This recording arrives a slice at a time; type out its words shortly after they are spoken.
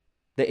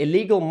The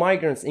illegal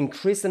migrants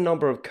increase the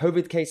number of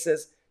COVID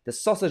cases, the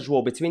sausage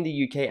war between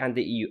the UK and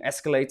the EU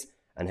escalates,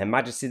 and Her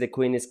Majesty the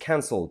Queen is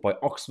cancelled by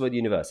Oxford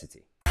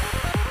University.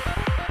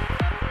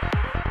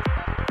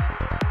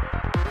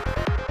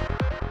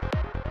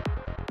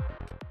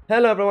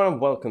 Hello everyone and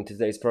welcome to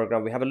today's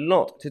program. We have a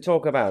lot to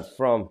talk about,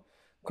 from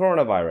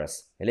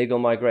coronavirus, illegal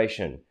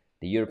migration,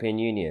 the European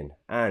Union,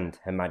 and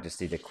Her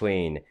Majesty the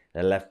Queen.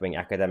 The left-wing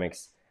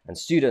academics and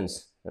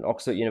students at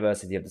Oxford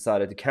University have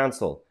decided to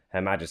cancel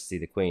Her Majesty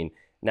the Queen.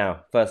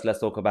 Now, first let's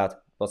talk about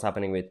what's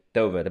happening with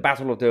Dover. The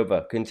Battle of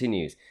Dover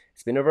continues.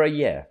 It's been over a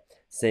year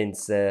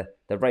since the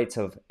rate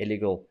of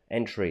illegal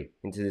entry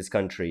into this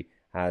country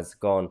has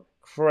gone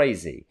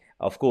crazy.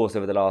 Of course,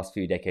 over the last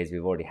few decades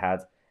we've already had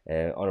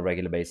on a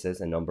regular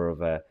basis a number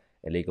of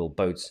illegal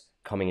boats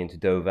coming into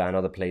Dover and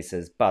other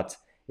places, but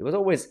it was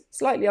always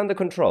slightly under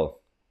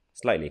control.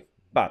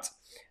 But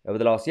over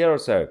the last year or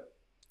so,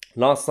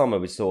 last summer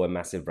we saw a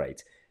massive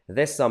rate.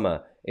 This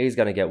summer is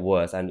going to get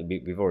worse, and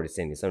we've already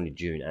seen it's only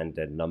June and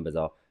the numbers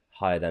are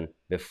higher than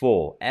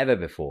ever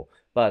before.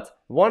 But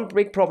one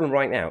big problem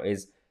right now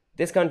is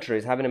this country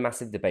is having a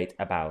massive debate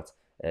about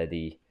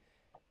the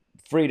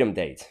freedom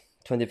date,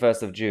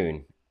 21st of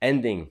June,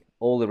 ending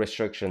all the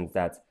restrictions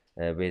that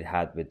we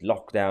had with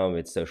lockdown,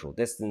 with social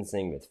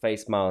distancing, with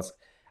face masks,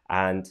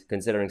 and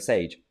considering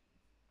SAGE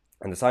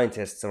and the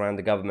scientists around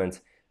the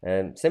government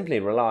simply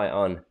rely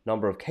on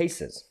number of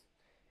cases,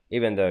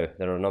 even though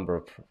there are a number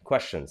of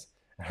questions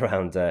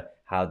around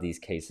how these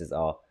cases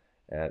are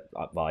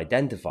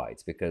identified,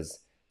 because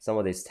some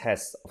of these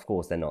tests, of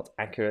course, they're not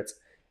accurate,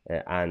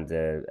 and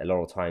a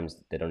lot of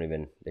times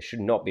they should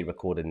not be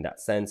recorded in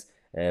that sense.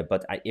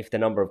 But if the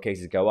number of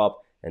cases go up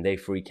and they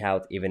freak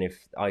out, even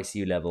if the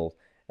ICU level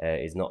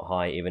is not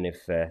high, even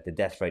if the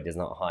death rate is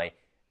not high,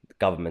 the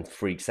government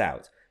freaks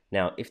out.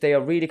 Now, if they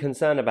are really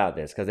concerned about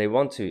this, because they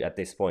want to, at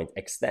this point,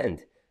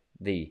 extend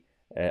the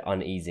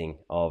uneasing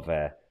of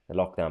the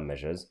lockdown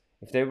measures,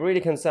 if they're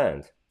really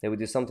concerned, they would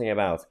do something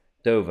about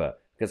Dover,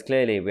 because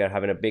clearly we are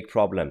having a big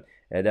problem.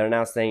 They're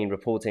now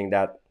reporting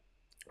that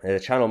the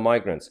Channel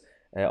migrants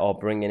are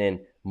bringing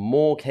in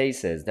more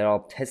cases. They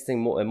are testing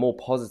more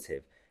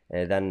positive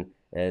than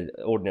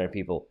ordinary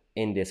people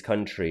in this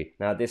country.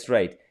 Now, at this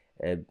rate,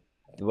 the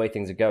way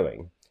things are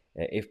going,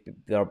 if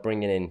they're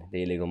bringing in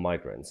the illegal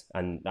migrants,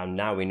 and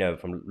now we know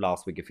from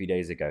last week, a few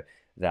days ago,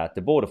 that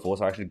the border force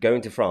are actually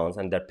going to France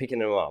and they're picking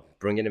them up,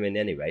 bringing them in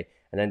anyway,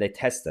 and then they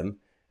test them,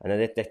 and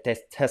then they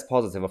test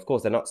positive. Of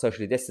course, they're not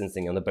socially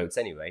distancing on the boats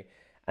anyway,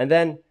 and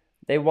then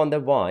they wonder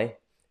why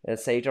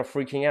SAGE are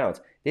freaking out.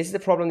 This is the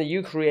problem that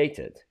you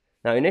created.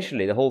 Now,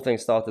 initially, the whole thing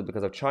started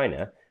because of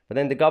China, but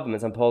then the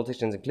governments and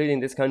politicians, including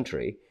this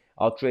country,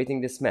 are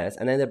creating this mess,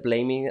 and then they're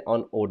blaming it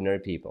on ordinary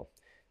people.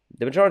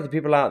 The majority of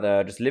people out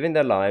there are just living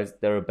their lives.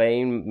 They're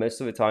obeying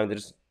most of the time. They're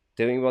just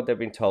doing what they've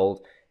been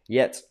told.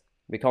 Yet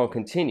we can't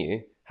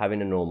continue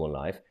having a normal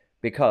life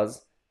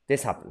because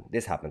this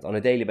happens on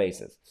a daily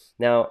basis.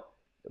 Now,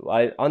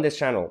 on this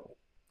channel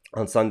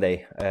on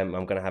Sunday, I'm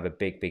going to have a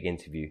big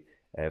interview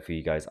for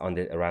you guys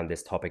around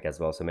this topic as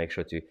well. So make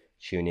sure to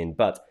tune in.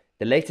 But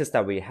the latest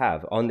that we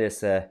have on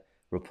this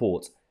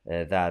report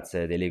that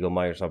the illegal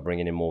migrants are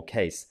bringing in more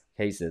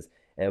cases.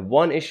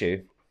 One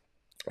issue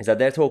is that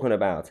they're talking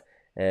about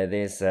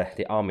there's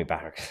the army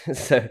barracks.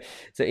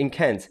 so in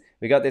Kent,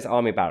 we got this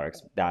army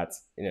barracks that,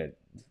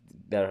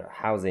 they're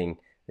housing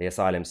the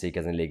asylum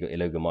seekers and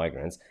illegal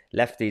migrants.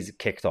 Lefties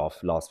kicked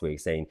off last week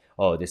saying,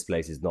 oh, this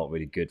place is not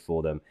really good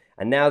for them.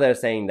 And now they're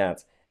saying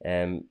that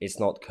it's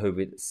not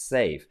COVID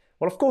safe.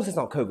 Well, of course it's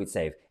not COVID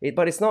safe,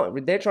 but it's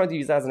not. They're trying to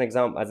use that as an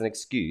example, as an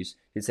excuse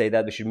to say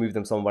that we should move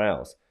them somewhere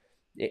else.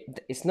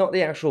 It's not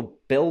the actual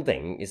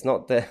building. It's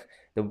not the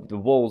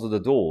walls or the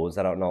doors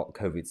that are not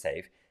COVID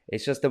safe.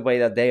 It's just the way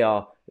that they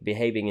are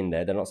behaving in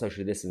there. They're not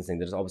socially distancing.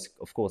 There's obviously,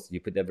 of course, you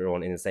put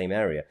everyone in the same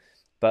area,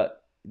 but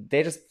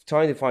they're just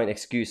trying to find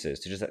excuses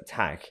to just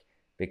attack,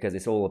 because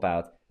it's all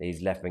about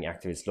these left-wing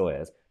activist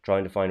lawyers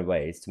trying to find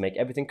ways to make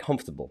everything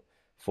comfortable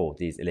for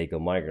these illegal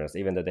migrants,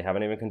 even though they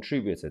haven't even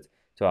contributed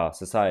to our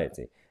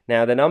society.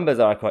 Now, the numbers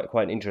are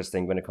quite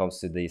interesting when it comes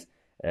to these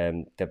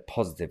the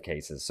positive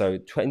cases. So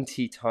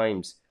 20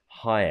 times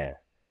higher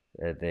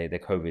the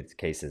COVID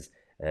cases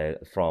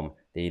from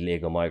the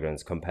illegal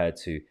migrants compared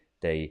to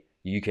the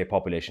UK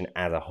population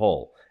as a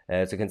whole.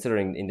 So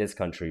considering in this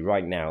country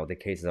right now, the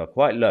cases are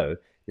quite low,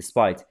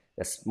 despite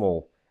a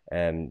small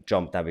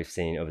jump that we've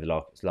seen over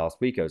the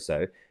last week or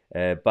so.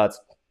 But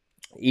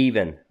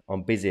even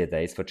on busier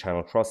days for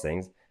Channel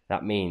crossings,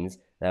 that means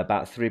that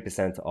about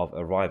 3% of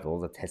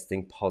arrivals are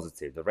testing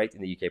positive. The rate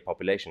in the UK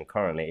population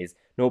currently is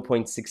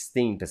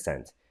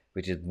 0.16%,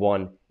 which is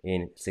 1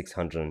 in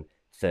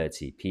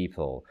 630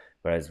 people.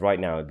 Whereas right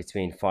now,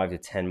 between 5 to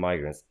 10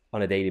 migrants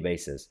on a daily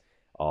basis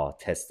are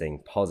testing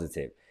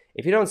positive.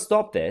 If you don't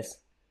stop this,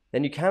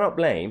 then you cannot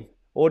blame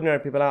ordinary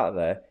people out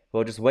there who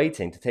are just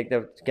waiting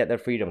to get their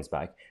freedoms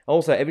back.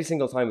 Also, every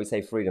single time we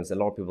say freedoms, a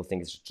lot of people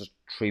think it's just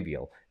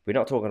trivial. We're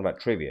not talking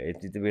about trivia.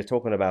 We're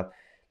talking about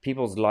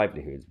people's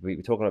livelihoods.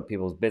 We're talking about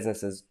people's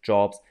businesses,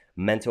 jobs,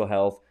 mental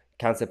health,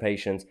 cancer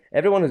patients,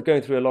 everyone who's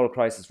going through a lot of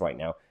crisis right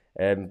now.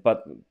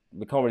 But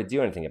we can't really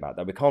do anything about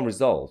that. We can't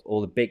resolve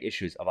all the big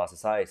issues of our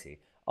society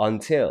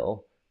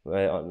until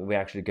we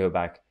actually go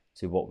back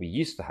to what we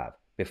used to have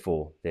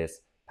before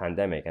this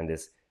pandemic and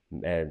this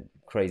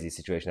crazy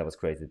situation that was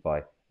created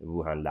by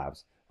Wuhan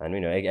labs. And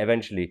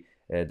eventually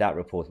that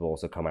report will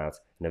also come out,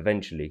 and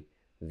eventually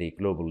the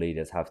global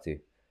leaders have to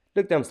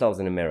look themselves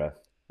in the mirror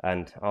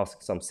and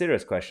ask some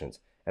serious questions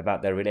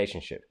about their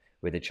relationship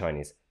with the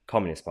Chinese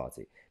Communist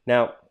Party.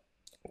 Now,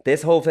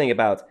 this whole thing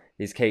about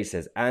these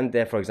cases and,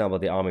 for example,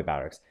 the army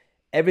barracks,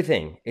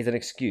 everything is an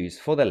excuse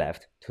for the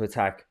left to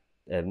attack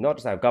not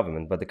just our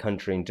government, but the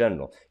country in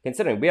general.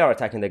 Considering we are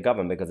attacking the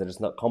government because they're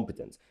just not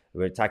competent.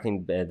 We're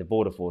attacking the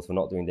border force for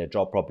not doing their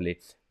job properly,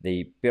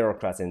 the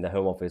bureaucrats in the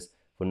Home Office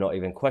for not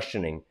even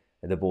questioning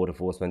the border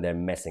force when they're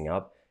messing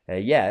up.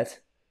 Yet,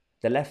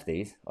 the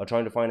lefties are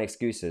trying to find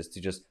excuses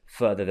to just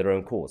further their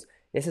own cause.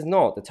 This is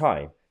not the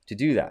time to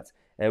do that.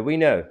 We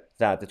know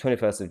that the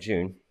 21st of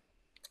June,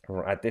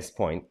 at this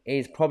point,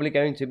 is probably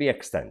going to be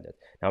extended.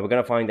 Now, we're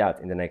going to find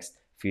out in the next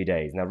few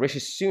days. Now, Rishi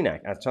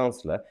Sunak as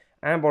Chancellor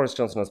and Boris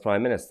Johnson as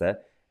Prime Minister,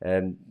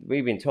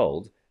 we've been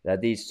told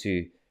that these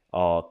two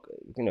are,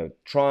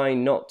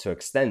 trying not to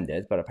extend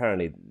it, but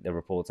apparently the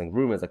reports and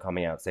rumors are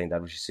coming out saying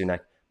that Rishi Sunak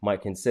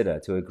might consider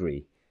to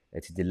agree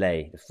to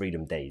delay the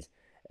Freedom Days,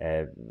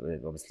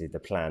 obviously the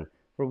plan,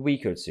 for a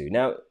week or two.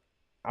 Now,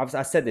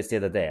 I said this the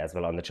other day as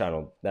well on the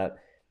channel, that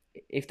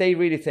if they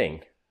really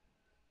think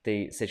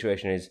the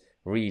situation is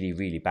really,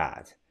 really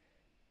bad,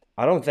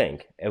 I don't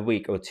think a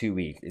week or 2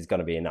 weeks is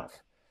going to be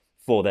enough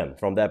for them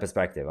from their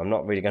perspective. I'm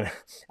not really going to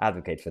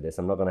advocate for this.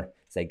 I'm not going to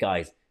say,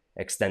 guys,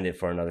 extend it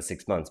for another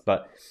 6 months.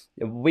 But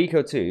a week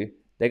or two,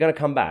 they're going to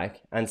come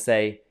back and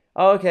say,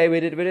 oh, okay, we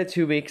did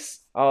 2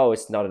 weeks. Oh,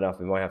 it's not enough.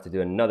 We might have to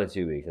do another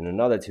 2 weeks and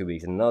another 2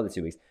 weeks and another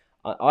 2 weeks.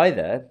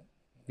 Either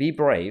be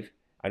brave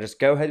and just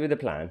go ahead with the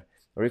plan,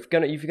 or if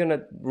you're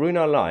gonna ruin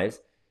our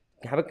lives,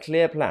 have a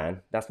clear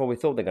plan. That's what we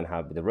thought they're going to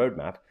have with the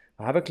roadmap.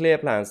 Have a clear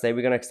plan. Say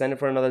we're going to extend it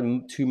for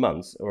another 2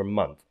 months or a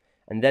month,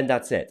 and then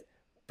that's it.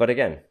 But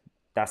again,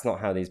 that's not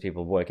how these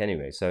people work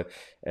anyway. So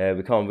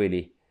we can't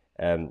really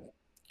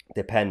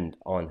depend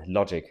on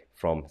logic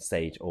from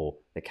Sage or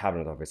the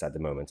Cabinet Office at the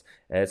moment.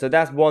 So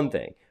that's one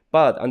thing.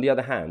 But on the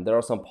other hand, there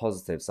are some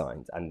positive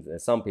signs, and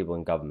some people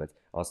in government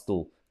are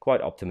still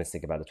quite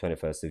optimistic about the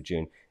 21st of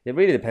June. It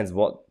really depends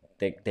what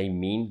they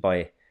mean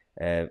by,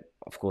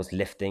 of course,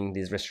 lifting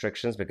these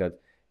restrictions, because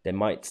they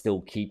might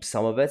still keep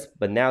some of it.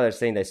 But now they're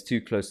saying that's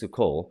too close to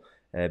call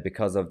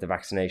because of the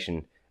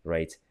vaccination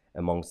rate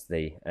amongst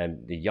the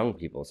young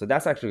people. So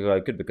that's actually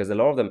quite good, because a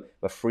lot of them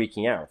were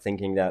freaking out,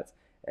 thinking that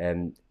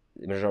the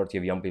majority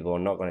of young people are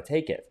not going to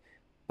take it.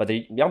 But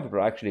the young people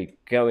are actually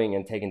going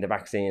and taking the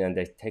vaccine, and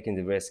they're taking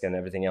the risk and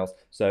everything else.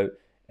 So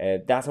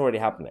that's already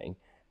happening.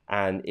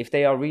 And if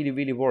they are really,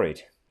 really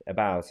worried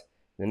about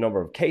the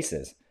number of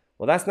cases,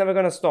 well, that's never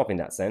going to stop in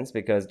that sense,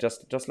 because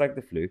just like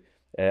the flu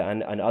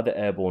and other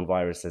airborne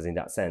viruses in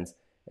that sense,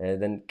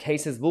 then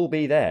cases will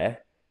be there.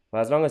 But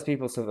as long as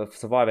people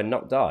survive and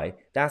not die,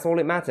 that's all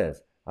it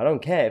matters. I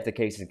don't care if the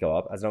cases go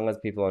up, as long as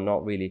people are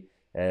not really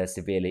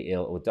severely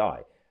ill or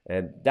die.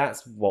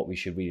 That's what we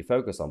should really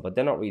focus on. But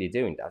they're not really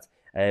doing that.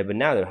 But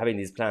now they're having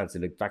these plans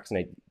to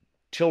vaccinate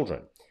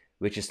children,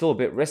 which is still a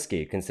bit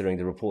risky considering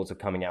the reports are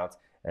coming out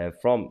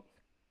from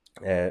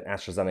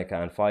AstraZeneca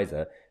and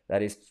Pfizer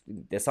that is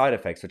the side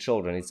effects for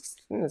children is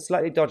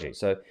slightly dodgy.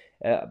 So,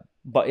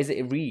 but is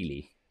it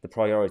really the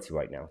priority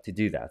right now to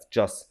do that,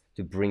 just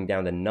to bring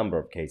down the number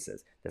of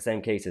cases? The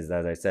same cases,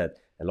 as I said,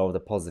 a lot of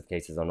the positive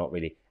cases are not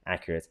really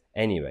accurate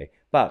anyway.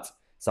 But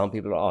some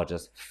people are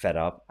just fed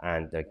up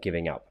and they're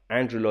giving up.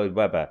 Andrew Lloyd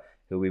Webber,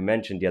 who we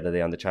mentioned the other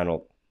day on the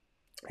channel,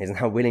 is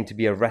now willing to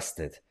be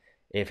arrested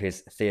if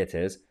his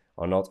theatres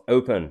are not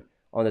open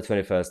on the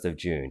 21st of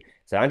June.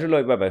 So Andrew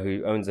Lloyd Webber,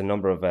 who owns a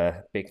number of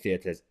big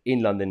theatres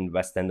in London,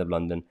 West End of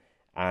London,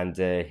 and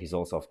he's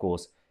also, of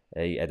course,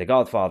 the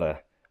godfather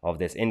of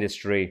this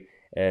industry.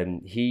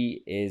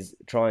 He is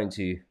trying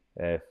to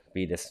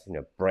be this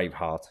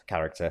Braveheart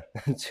character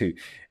to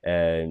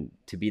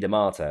be the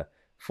martyr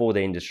for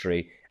the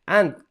industry.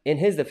 And in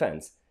his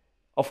defense,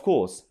 of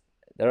course,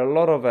 there are a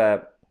lot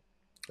of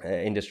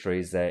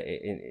industries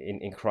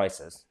in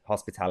crisis,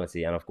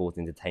 hospitality and, of course,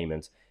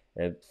 entertainment.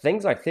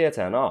 Things like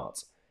theatre and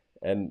arts,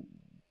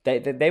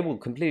 they will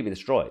completely be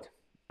destroyed.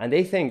 And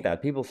they think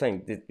that people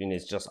think that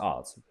it's just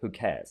arts. Who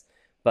cares?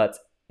 But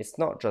it's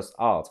not just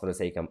arts for the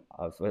sake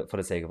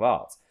of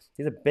arts.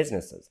 These are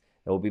businesses.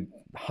 There will be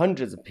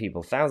hundreds of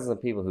people, thousands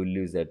of people who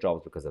lose their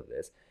jobs because of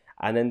this.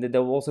 And then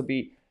there will also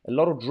be a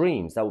lot of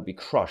dreams that will be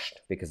crushed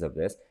because of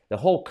this. The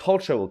whole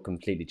culture will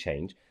completely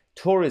change.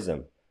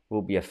 Tourism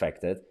will be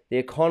affected. The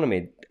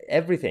economy,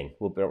 everything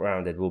will be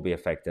around it will be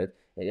affected.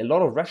 A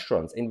lot of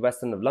restaurants in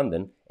West End of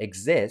London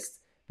exist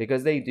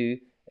because they do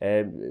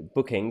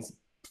bookings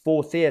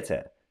for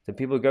theatre. So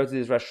people go to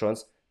these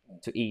restaurants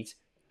to eat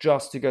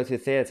just to go to the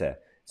theatre.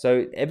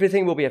 So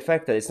everything will be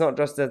affected. It's not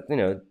just the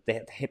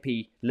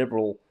hippie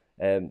liberal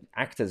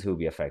actors who will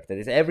be affected.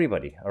 It's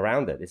everybody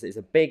around it. It's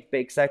a big,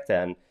 big sector,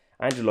 and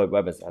Andrew Lloyd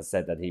Webber has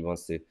said that he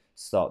wants to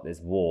start this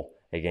war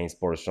against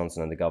Boris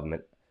Johnson and the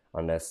government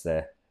unless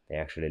they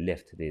actually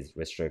lift these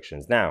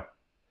restrictions. Now,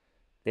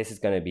 this is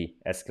going to be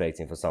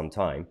escalating for some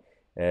time.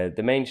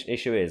 The main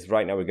issue is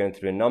right now we're going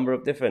through a number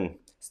of different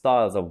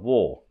styles of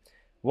war.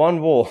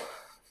 One war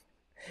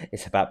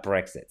is about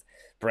Brexit.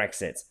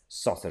 Brexit's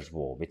sausage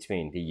war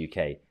between the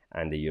UK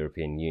and the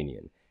European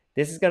Union.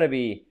 This is going to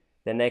be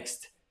the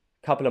next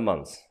couple of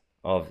months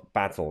of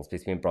battles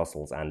between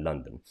Brussels and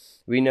London.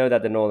 We know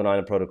that the Northern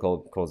Ireland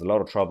Protocol caused a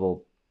lot of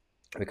trouble.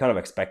 We kind of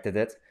expected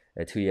it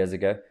 2 years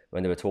ago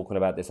when they were talking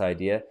about this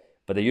idea,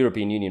 but the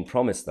European Union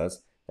promised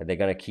us that they're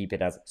going to keep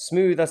it as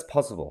smooth as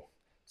possible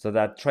so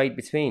that trade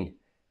between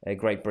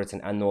Great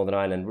Britain and Northern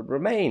Ireland would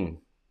remain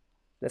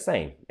the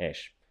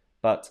same-ish.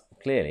 But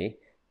clearly,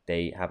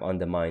 they have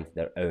undermined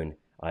their own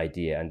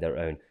idea and their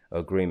own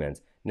agreement.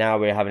 Now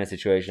we're having a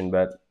situation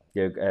where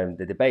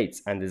the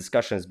debates and the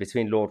discussions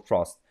between Lord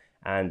Frost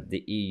and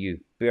the EU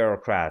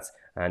bureaucrats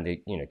and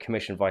the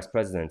Commission Vice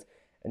President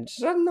and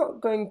just not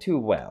going too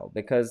well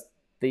because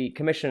the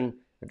Commission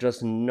are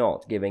just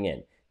not giving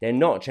in. They're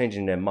not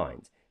changing their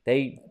minds.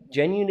 They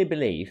genuinely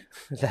believe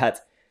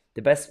that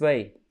the best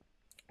way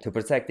to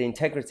protect the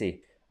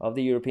integrity of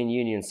the European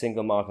Union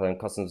single market and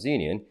customs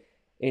union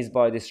is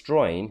by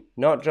destroying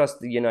not just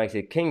the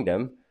United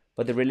Kingdom,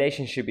 but the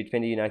relationship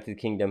between the United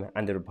Kingdom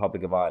and the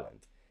Republic of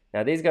Ireland.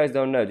 Now, these guys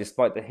don't know,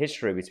 despite the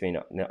history between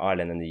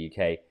Ireland and the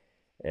UK,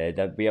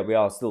 that we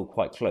are still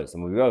quite close.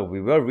 And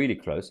we were really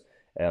close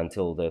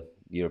until the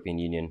European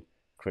Union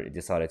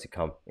decided to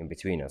come in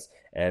between us.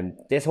 And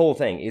this whole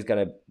thing is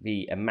going to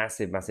be a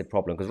massive, massive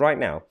problem. Because right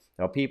now,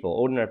 there are people,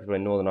 ordinary people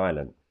in Northern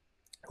Ireland,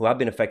 who have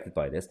been affected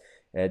by this.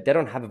 They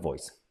don't have a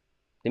voice.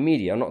 The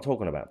media are not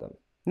talking about them.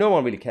 No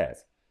one really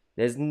cares.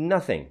 There's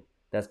nothing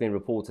that's been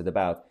reported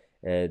about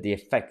the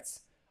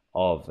effects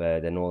of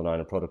the Northern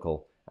Ireland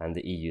Protocol and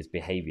the EU's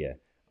behavior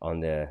on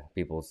the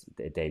people's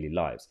daily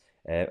lives.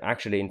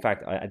 Actually, in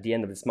fact, at the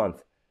end of this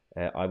month,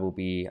 I will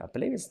be, I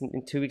believe it's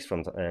in 2 weeks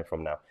from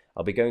now,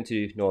 I'll be going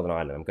to Northern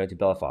Ireland. I'm going to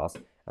Belfast,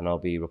 and I'll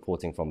be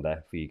reporting from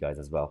there for you guys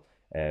as well.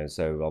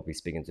 So I'll be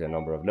speaking to a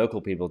number of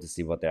local people to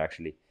see what they're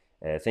actually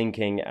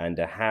thinking and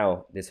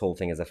how this whole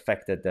thing has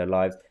affected their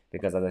lives.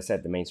 Because, as I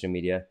said, the mainstream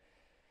media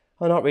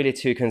are not really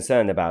too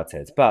concerned about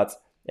it. But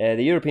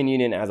the European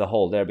Union as a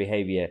whole, their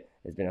behavior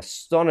has been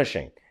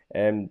astonishing.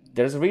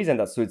 There's a reason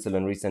that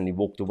Switzerland recently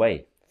walked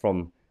away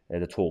from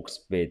the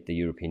talks with the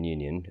European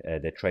Union,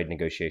 the trade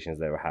negotiations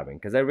they were having,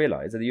 because they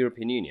realized that the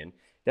European Union,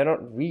 they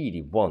don't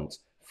really want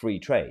free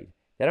trade.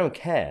 They don't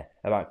care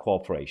about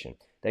cooperation.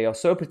 They are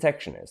so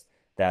protectionist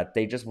that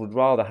they just would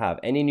rather have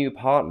any new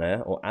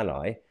partner or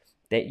ally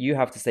that you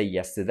have to say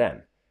yes to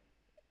them.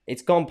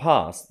 It's gone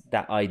past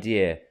that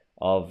idea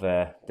of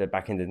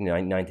back in the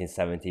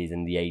 1970s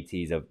and the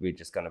 80s of we're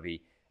just going to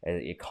be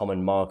a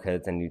common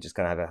market and you're just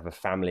going to have a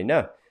family.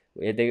 No,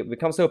 they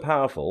become so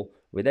powerful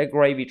with their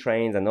gravy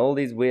trains and all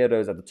these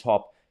weirdos at the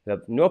top who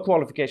have no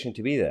qualification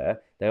to be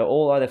there. They're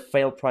all either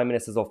failed prime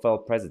ministers or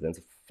failed presidents,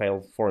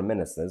 failed foreign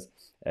ministers,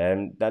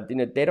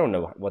 that they don't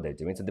know what they're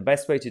doing. So the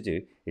best way to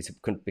do is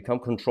to become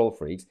control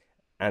freaks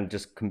and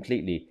just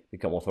completely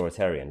become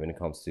authoritarian when it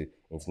comes to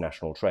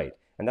international trade.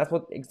 And that's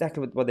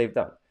exactly what they've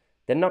done.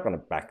 They're not going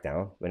to back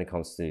down when it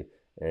comes to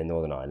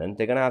Northern Ireland.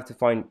 They're going to have to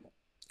find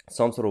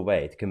some sort of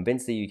way to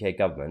convince the UK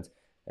government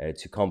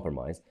to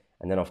compromise.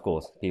 And then, of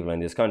course, people in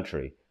this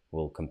country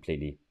will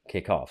completely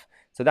kick off.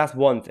 So that's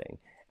one thing.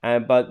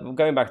 But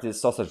going back to the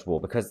sausage war,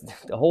 because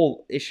the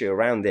whole issue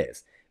around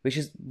this, which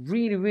is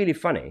really, really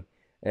funny,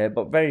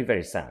 but very,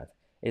 very sad,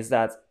 is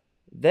that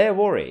their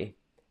worry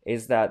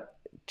is that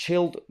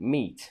chilled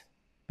meat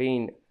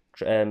being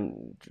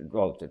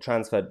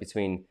transferred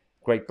between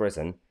Great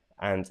Britain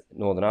and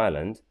Northern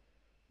Ireland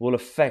will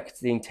affect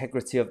the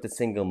integrity of the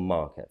single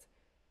market.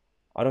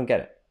 I don't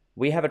get it.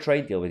 We have a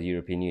trade deal with the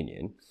European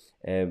Union.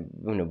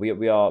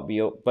 We are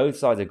both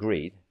sides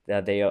agreed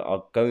that they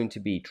are going to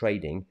be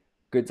trading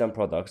goods and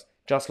products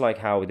just like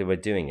how they were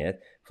doing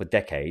it for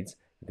decades,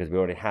 because we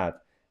already had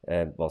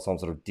some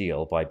sort of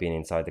deal by being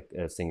inside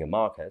the single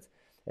market.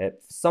 For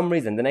some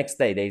reason, the next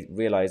day they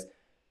realized,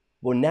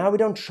 well, now we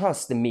don't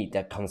trust the meat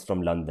that comes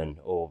from London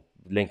or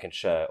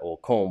Lincolnshire or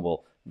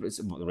Cornwall.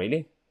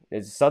 Really?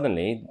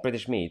 Suddenly,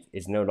 British meat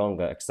is no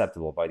longer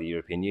acceptable by the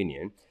European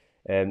Union.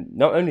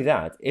 Not only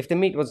that, if the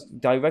meat was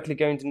directly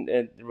going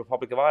to the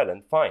Republic of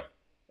Ireland, fine.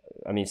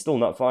 I mean, still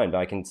not fine, but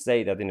I can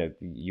say that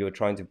you're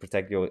trying to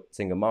protect your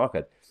single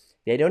market.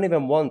 They don't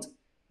even want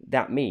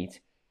that meat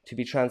to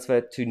be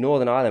transferred to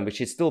Northern Ireland,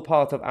 which is still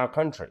part of our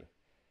country.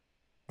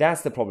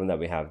 That's the problem that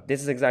we have.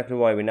 This is exactly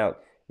why we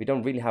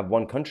don't really have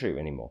one country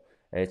anymore.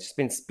 It's just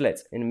been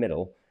split in the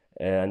middle,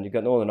 and you've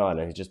got Northern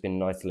Ireland, who's just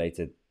been an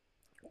isolated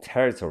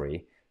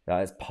territory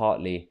that is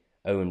partly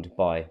owned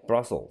by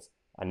Brussels.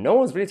 And no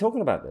one's really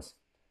talking about this.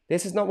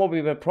 This is not what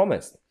we were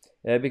promised,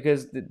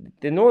 because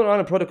the Northern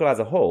Ireland Protocol as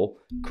a whole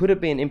could have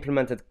been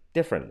implemented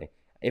differently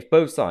if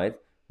both sides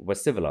were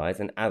civilized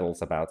and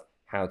adults about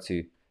how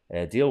to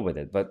deal with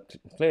it. But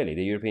clearly,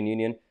 the European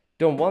Union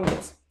don't want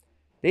this.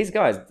 These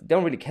guys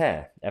don't really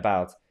care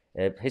about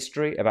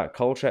history, about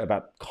culture,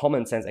 about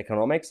common sense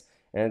economics,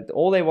 and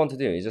all they want to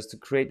do is just to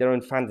create their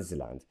own fantasy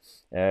land.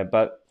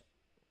 But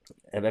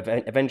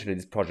eventually,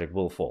 this project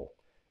will fall.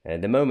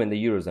 The moment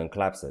the eurozone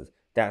collapses,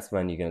 that's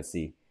when you're going to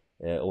see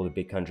all the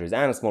big countries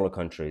and the smaller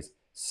countries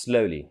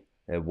slowly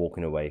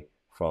walking away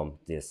from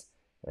this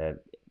uh,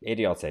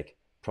 idiotic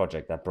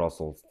project that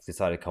Brussels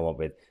decided to come up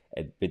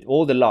with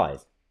all the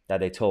lies that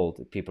they told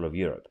the people of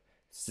Europe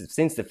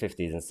since the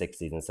 50s and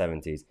 60s and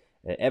 70s.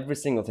 Every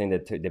single thing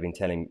that they've been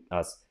telling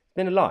us has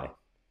been a lie.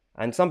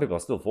 And some people are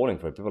still falling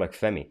for it. People like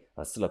Femi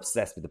are still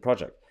obsessed with the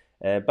project.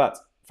 But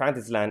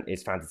Fantasyland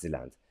is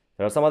Fantasyland.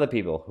 There are some other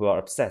people who are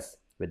obsessed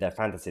with their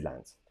fantasy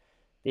lands.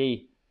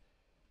 The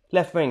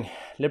left-wing,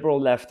 liberal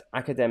left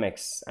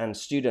academics and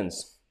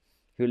students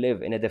who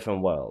live in a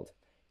different world,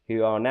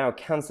 who are now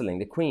cancelling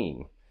the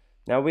Queen.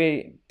 Now,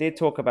 we did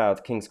talk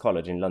about King's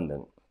College in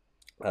London,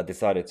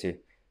 decided to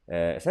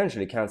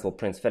essentially cancel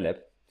Prince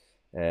Philip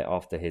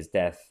after his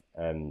death.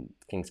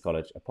 King's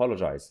College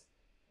apologized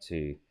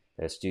to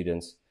their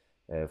students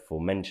for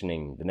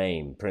mentioning the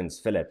name Prince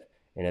Philip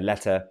in a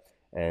letter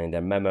and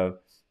a memo.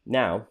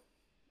 Now,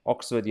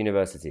 Oxford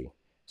University,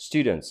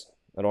 students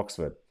at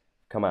Oxford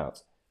come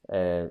out,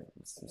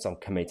 some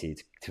committee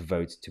to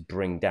vote to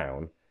bring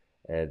down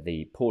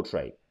the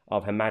portrait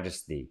of Her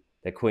Majesty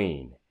the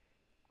Queen.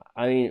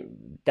 I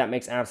mean, that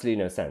makes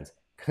absolutely no sense,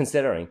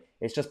 considering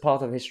it's just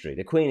part of history.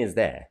 The Queen is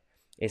there.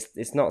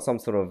 It's not some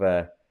sort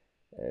of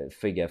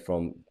figure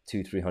from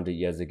 200-300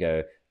 years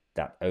ago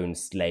that owned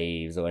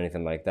slaves or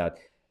anything like that.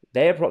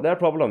 Their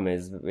problem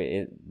is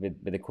with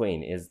the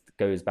Queen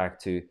goes back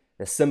to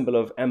the symbol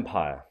of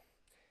empire.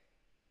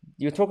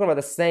 You're talking about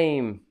the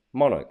same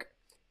monarch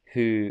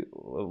who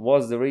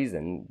was the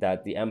reason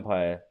that the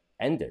empire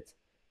ended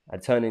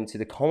and turned into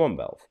the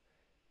Commonwealth,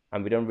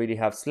 and we don't really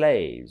have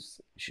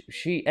slaves.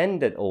 She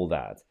ended all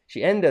that.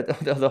 She ended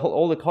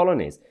all the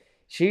colonies.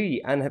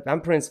 She and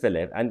Prince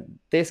Philip and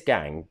this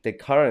gang, the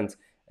current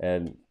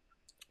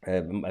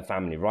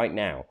family right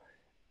now,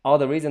 are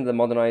the reason the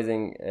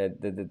modernizing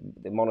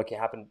the monarchy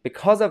happened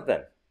because of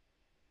them.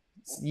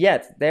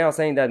 Yet they are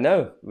saying that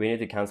no, we need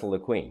to cancel the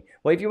Queen.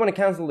 Well, if you want to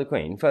cancel the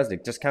Queen, firstly,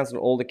 just cancel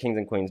all the kings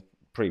and queens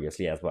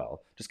previously as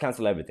well. Just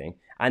cancel everything,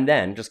 and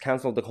then just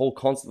cancel the whole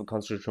concept of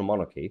constitutional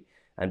monarchy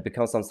and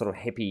become some sort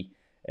of hippie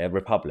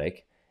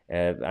republic,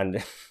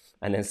 and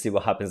and then see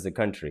what happens to the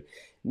country.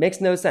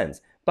 Makes no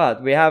sense.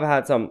 But we have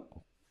had some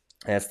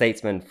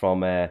statesmen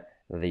from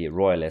the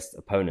royalist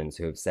opponents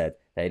who have said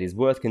that it is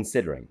worth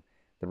considering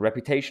the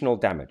reputational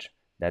damage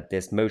that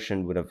this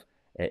motion would have,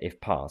 if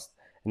passed,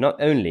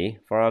 not only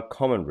for our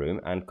common room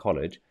and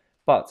college,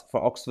 but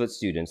for Oxford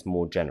students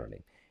more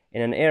generally.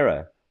 In an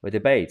era where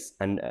debates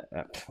and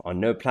on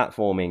no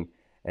platforming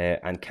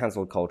and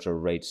cancel culture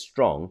rage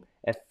strong,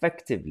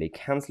 effectively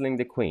cancelling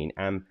the Queen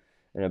and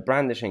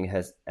brandishing her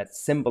as a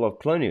symbol of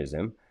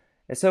colonialism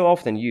is so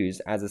often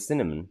used as a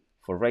synonym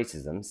for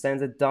racism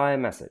sends a dire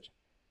message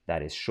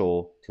that is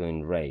sure to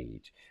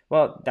enrage.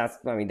 Well, that's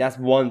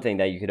one thing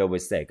that you could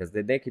always say, because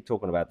they keep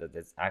talking about that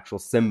there's actual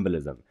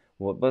symbolism.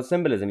 Well, but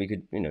symbolism you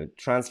could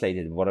translate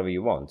it whatever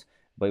you want,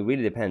 but it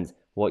really depends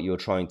what you're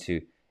trying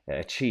to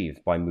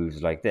achieve by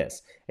moves like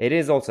this. It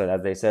is also,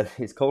 as they said,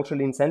 it's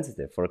culturally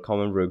insensitive for a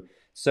common room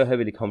so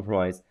heavily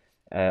compromised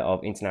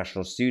of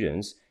international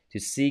students to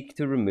seek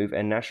to remove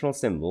a national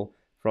symbol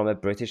from a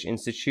British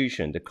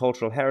institution. The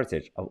cultural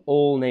heritage of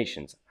all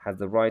nations has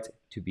the right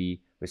to be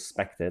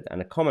respected,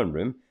 and a common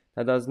room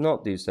that does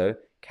not do so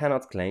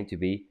cannot claim to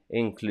be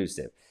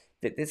inclusive.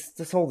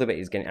 This whole debate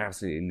is getting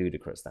absolutely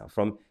ludicrous now,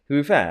 from,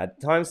 to be fair,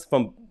 at times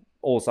from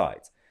all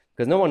sides,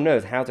 because no one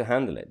knows how to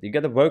handle it. You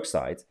got the woke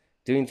side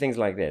doing things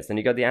like this, and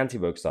you got the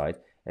anti-woke side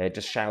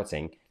just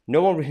shouting.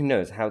 No one really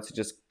knows how to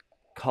just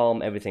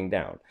calm everything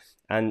down,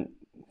 and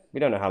we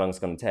don't know how long it's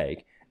going to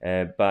take,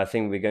 but I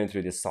think we're going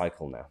through this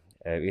cycle now.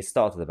 It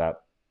started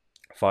about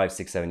 5,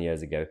 6, 7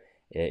 years ago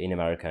in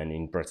America and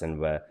in Britain,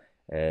 where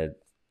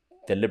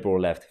the liberal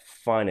left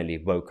finally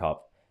woke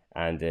up,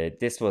 and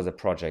this was a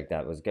project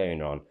that was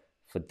going on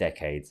for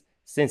decades,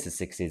 since the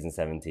 60s and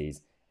 70s,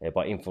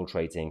 by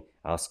infiltrating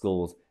our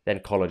schools, then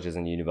colleges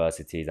and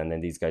universities, and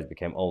then these guys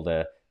became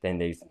older, then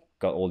they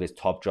got all these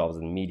top jobs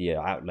in media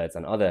outlets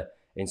and other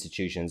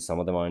institutions. Some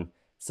of them are in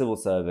civil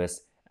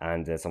service,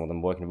 and some of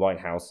them work in the White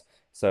House.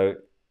 So,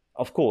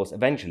 of course,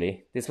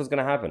 eventually, this was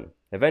going to happen.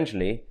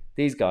 Eventually,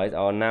 these guys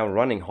are now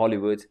running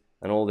Hollywood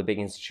and all the big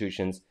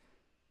institutions.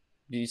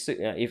 I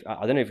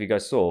don't know if you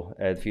guys saw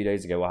a few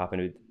days ago what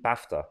happened with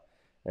BAFTA,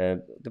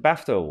 the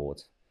BAFTA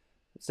Awards.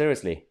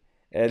 Seriously,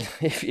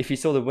 if you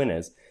saw the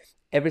winners,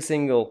 every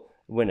single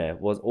winner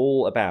was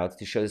all about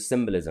to show the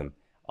symbolism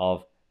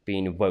of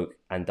being woke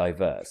and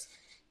diverse.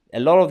 A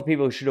lot of the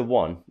people who should have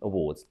won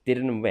awards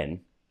didn't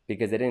win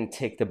because they didn't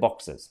tick the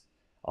boxes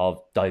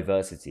of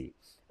diversity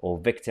or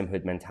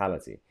victimhood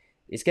mentality.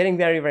 It's getting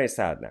very, very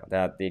sad now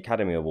that the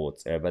Academy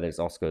Awards, whether it's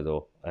Oscars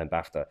or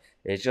BAFTA,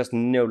 is just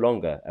no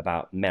longer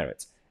about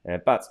merit.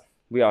 But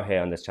we are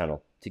here on this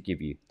channel to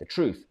give you the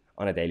truth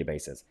on a daily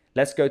basis.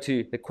 Let's go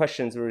to the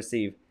questions we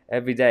receive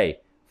every day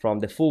from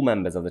the full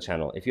members of the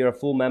channel. If you're a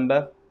full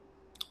member,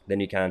 then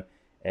you can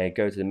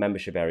go to the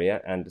membership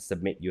area and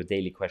submit your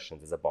daily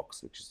questions. There's a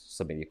box which is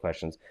submit your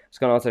questions. I'm just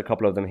going to answer a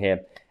couple of them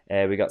here.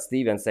 We got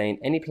Steven saying,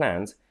 any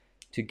plans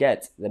to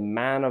get the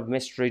man of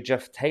mystery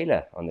Jeff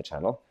Taylor on the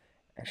channel?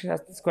 Actually,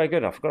 that's quite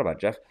good. I forgot about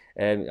Jeff.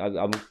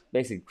 I'm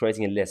basically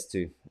creating a list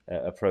to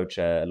approach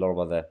a lot of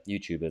other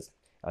YouTubers.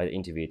 I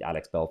interviewed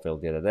Alex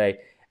Belfield the other day.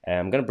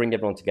 I'm going to bring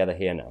everyone together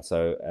here now.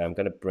 So I'm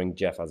going to bring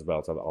Jeff as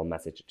well. So I'll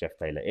message Jeff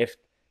Taylor. If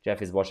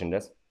Jeff is watching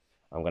this,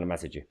 I'm going to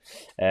message you.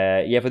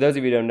 Yeah, for those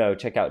of you who don't know,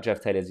 check out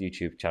Jeff Taylor's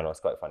YouTube channel. It's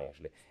quite funny,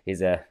 actually. He's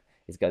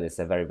got this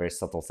very, very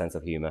subtle sense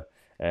of humor,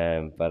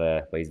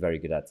 but he's very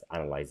good at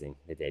analyzing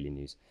the daily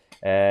news.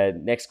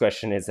 Next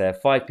question is,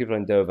 5 people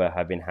in Dover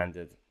have been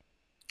handed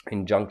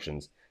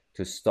injunctions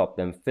to stop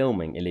them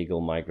filming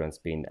illegal migrants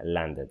being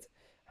landed.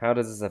 How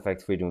does this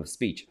affect freedom of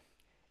speech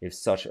if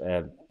such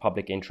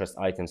public interest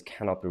items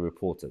cannot be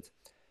reported?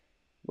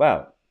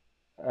 Well,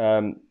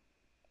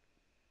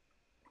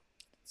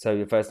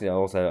 so firstly,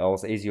 also,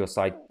 is your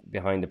site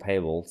behind the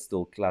paywall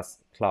still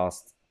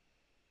classed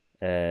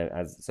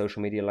as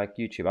social media like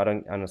YouTube? I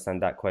don't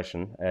understand that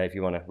question. If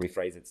you want to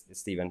rephrase it,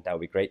 Stephen, that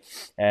would be great.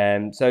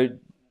 So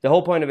the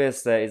whole point of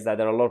this is that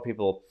there are a lot of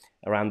people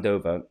around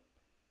Dover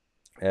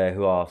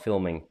who are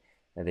filming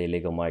the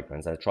illegal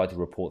migrants. I try to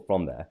report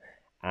from there,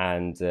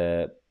 and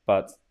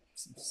but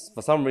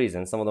for some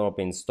reason, some of them are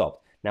being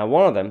stopped. Now,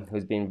 one of them,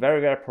 who's been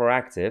very, very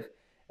proactive,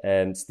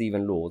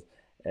 Stephen Lord,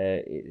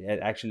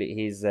 actually,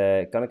 he's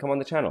going to come on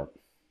the channel.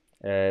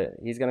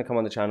 He's going to come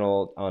on the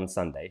channel on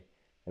Sunday,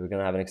 and we're going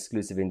to have an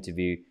exclusive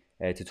interview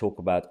to talk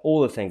about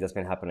all the things that's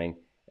been happening,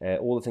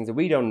 all the things that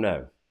we don't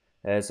know.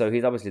 So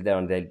he's obviously there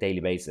on a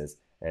daily basis,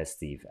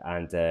 Steve,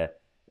 and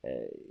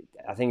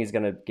I think he's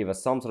going to give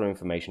us some sort of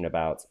information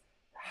about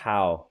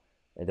how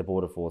the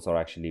border force are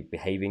actually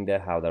behaving there,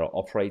 how they're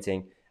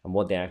operating, and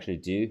what they actually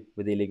do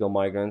with illegal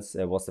migrants,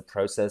 what's the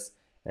process,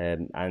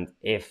 and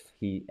if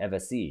he ever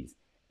sees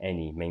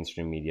any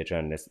mainstream media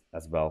journalists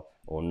as well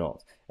or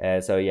not.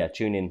 So yeah,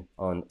 tune in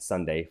on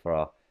Sunday for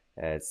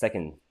our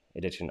second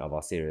edition of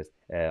our series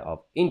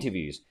of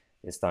interviews,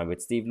 this time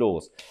with Steve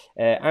Laws.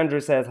 Andrew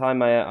says, hi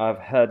Maya, I've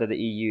heard that the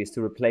EU is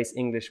to replace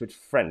English with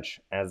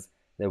French as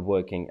their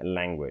working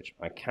language.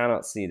 I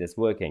cannot see this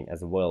working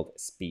as the world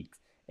speaks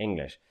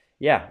English.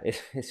 Yeah,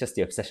 it's just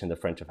the obsession the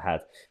French have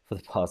had for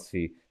the past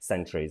few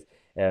centuries.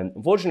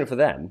 Unfortunately for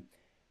them,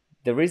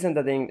 the reason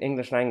that the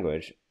English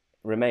language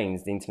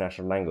remains the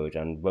international language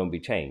and won't be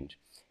changed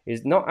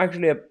is not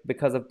actually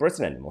because of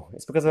Britain anymore.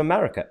 It's because of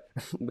America,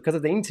 because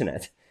of the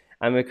internet,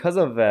 and because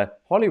of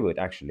Hollywood,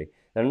 actually.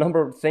 There are a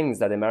number of things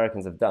that the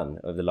Americans have done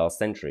over the last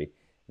century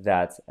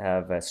that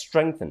have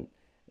strengthened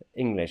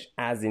English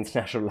as the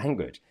international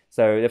language.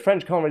 So the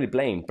French can't really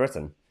blame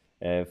Britain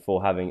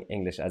for having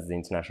English as the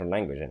international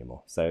language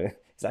anymore. So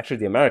it's actually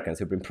the Americans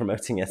who've been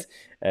promoting it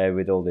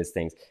with all these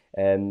things.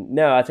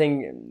 No, I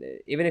think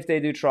even if they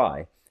do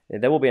try,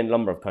 there will be a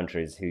number of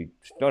countries who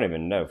don't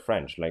even know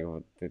French. Like,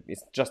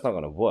 it's just not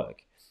going to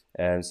work.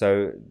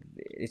 So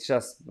it's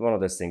just one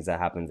of those things that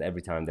happens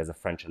every time there's a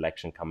French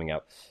election coming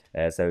up.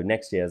 So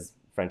next year's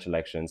French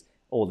elections,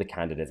 all the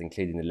candidates,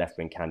 including the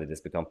left-wing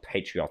candidates, become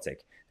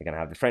patriotic. They're going to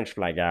have the French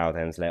flag out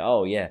and say,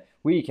 oh yeah,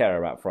 we care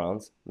about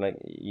France. Like,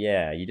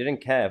 yeah, you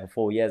didn't care for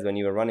 4 years when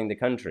you were running the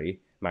country,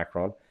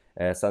 Macron.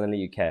 Suddenly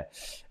you care.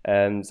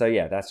 So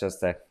yeah, that's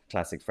just a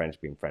classic French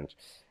being French.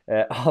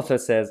 Arthur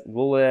says,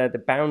 will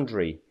the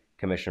boundary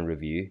Commission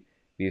review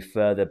be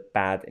further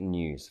bad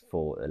news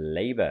for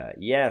Labour?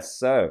 Yes,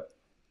 so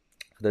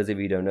for those of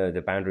you who don't know,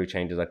 the boundary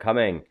changes are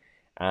coming,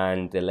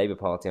 and the Labour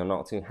Party are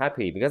not too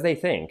happy because they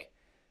think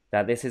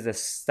that this is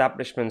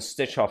establishment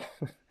stitch-up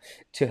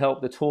to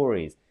help the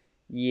Tories.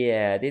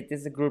 Yeah, this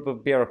is a group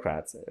of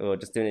bureaucrats who are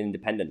just doing it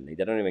independently.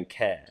 They don't even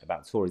care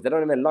about Tories. They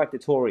don't even like the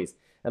Tories,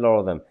 a lot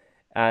of them.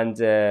 And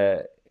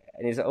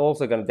it's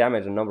also going to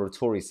damage a number of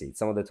Tory seats.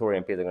 Some of the Tory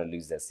MPs are going to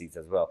lose their seats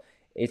as well.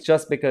 It's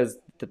just because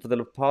for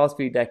the past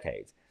few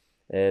decades,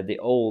 the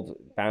old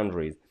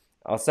boundaries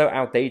are so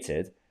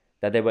outdated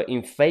that they were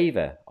in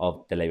favor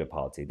of the Labour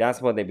Party.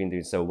 That's why they've been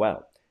doing so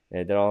well.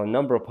 There are a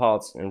number of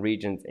parts and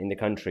regions in the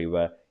country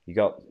where you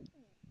got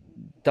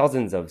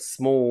dozens of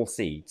small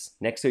seats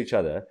next to each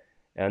other,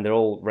 and they're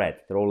all red,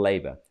 they're all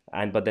Labour.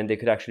 But then there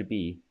could actually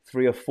be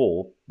 3 or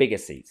 4 bigger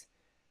seats.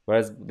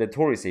 Whereas the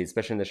Tory seats,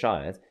 especially in the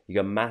Shires, you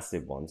got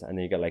massive ones, and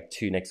then you got like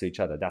 2 next to each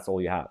other. That's all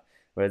you have.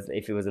 Whereas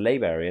if it was a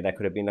Labour area, that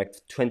could have been like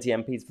 20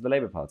 MPs for the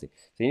Labour Party.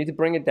 So you need to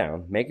bring it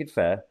down, make it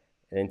fair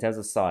in terms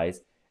of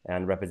size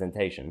and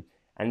representation.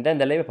 And then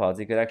the Labour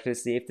Party could actually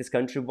see if this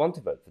country want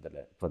to vote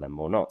for them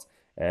or not.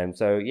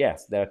 So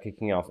yes, they're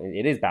kicking off.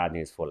 It is bad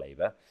news for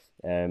Labour.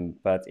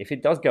 But if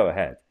it does go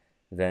ahead,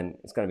 then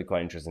it's going to be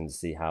quite interesting to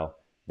see how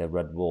the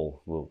Red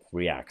Wall will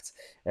react.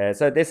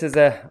 So this is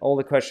all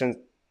the questions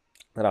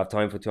that I have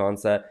time for to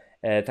answer.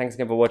 Thanks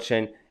again for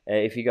watching.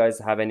 If you guys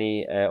have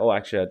any,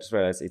 actually, I just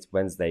realized it's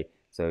Wednesday.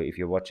 So if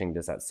you're watching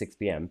this at 6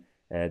 p.m.,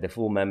 the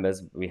full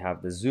members, we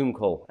have the Zoom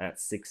call at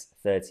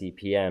 6:30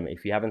 p.m.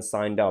 If you haven't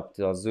signed up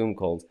to our Zoom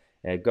calls,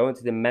 go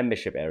into the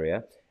membership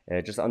area.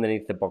 Just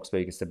underneath the box where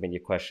you can submit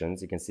your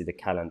questions, you can see the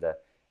calendar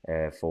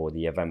for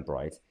the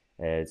Eventbrite.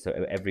 So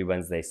every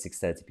Wednesday,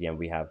 6:30 p.m.,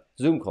 we have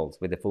Zoom calls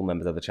with the full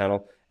members of the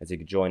channel. As you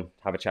could join,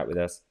 have a chat with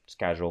us, just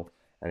casual.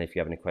 And if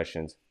you have any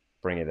questions,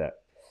 bring it up.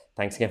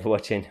 Thanks again for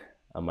watching.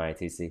 I'm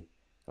ITC.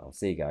 I'll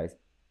see you guys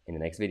in the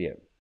next video.